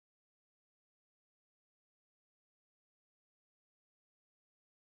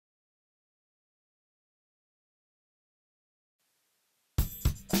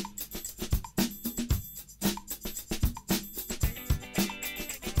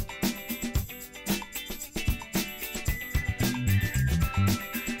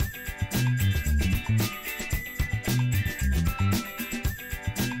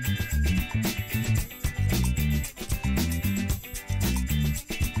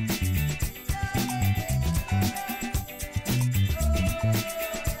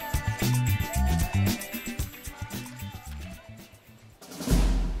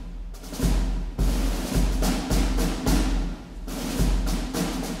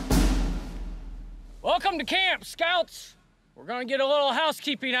Welcome to camp, Scouts. We're gonna get a little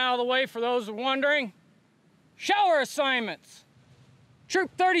housekeeping out of the way for those who are wondering. Shower assignments.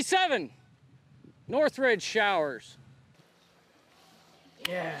 Troop 37, Northridge showers.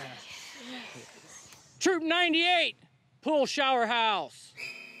 Yeah. Troop 98, pool shower house.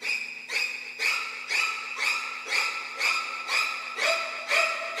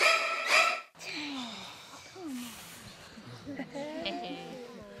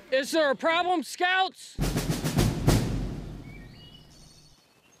 Is there a problem, Scouts?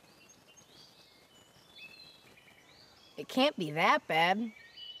 It can't be that bad.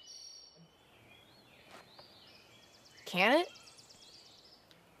 Can it?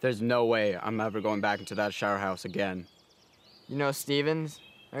 There's no way I'm ever going back into that shower house again. You know Stevens?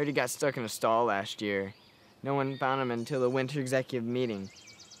 I heard he got stuck in a stall last year. No one found him until the winter executive meeting.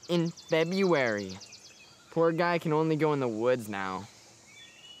 In February. Poor guy can only go in the woods now.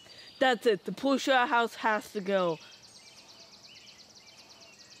 That's it. The pool shower house has to go.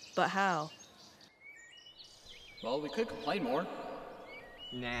 But how? Well, we could complain more.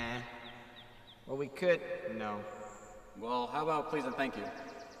 Nah. Well, we could. No. Well, how about please and thank you?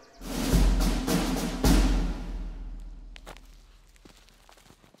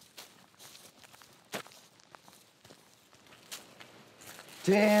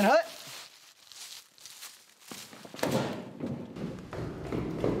 Tin Hut.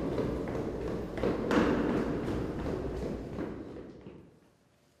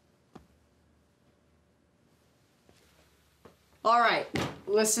 All right,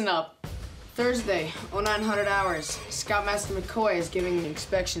 listen up. Thursday, 0900 hours, Scoutmaster McCoy is giving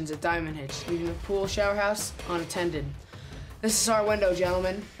inspections at Diamond Hitch, leaving the pool shower house unattended. This is our window,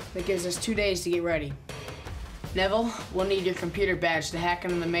 gentlemen. That gives us 2 days to get ready. Neville, we'll need your computer badge to hack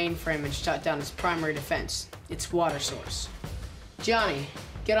into the mainframe and shut down its primary defense, its water source. Johnny,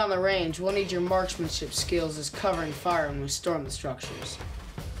 get on the range. We'll need your marksmanship skills as covering fire when we storm the structures.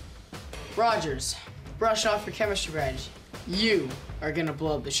 Rogers, brush off your chemistry badge. You are gonna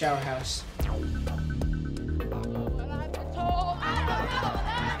blow up the shower house.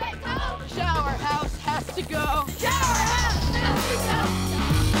 Shower house has to go. Shower house has to go.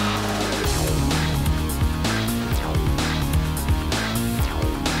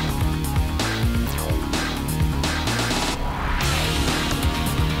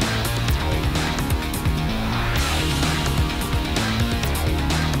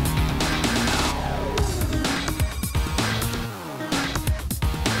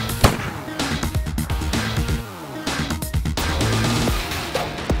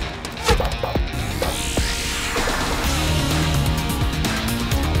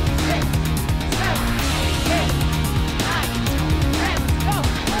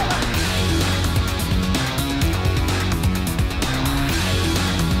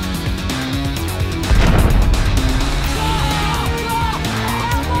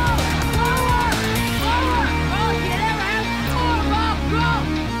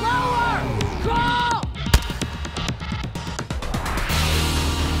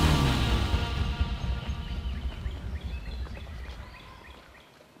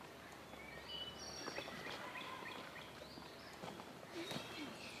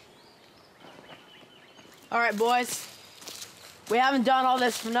 All right, boys. We haven't done all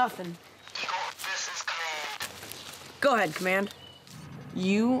this for nothing. This is Command. Go ahead, Command.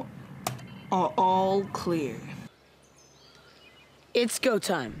 You are all clear. It's go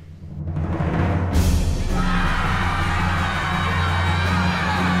time.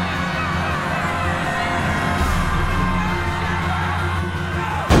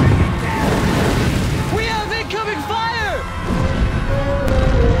 We have incoming fire!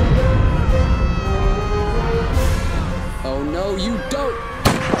 Oh no, you don't!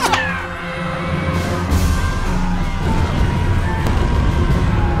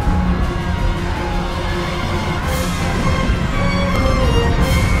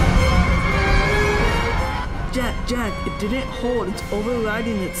 Jack, it didn't hold. It's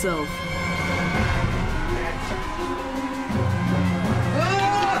overriding itself.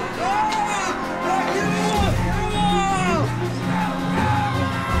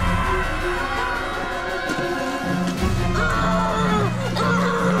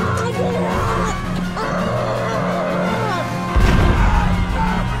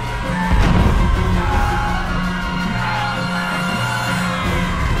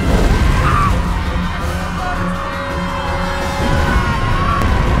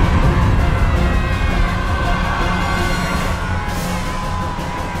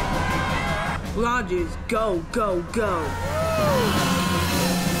 Rogers, go, go, go.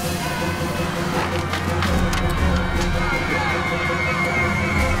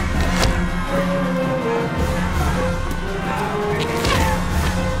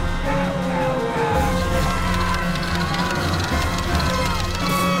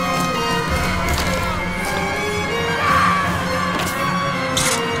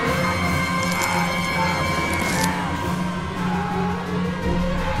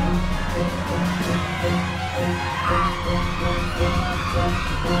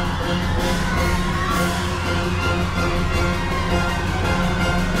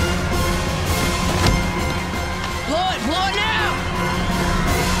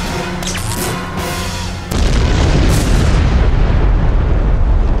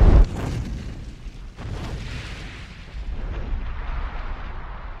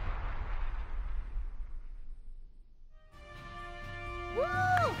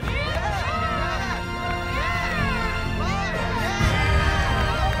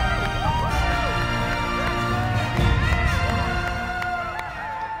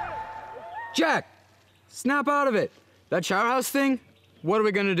 Jack, snap out of it. That shower house thing, what are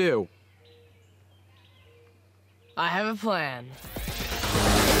we gonna do? I have a plan.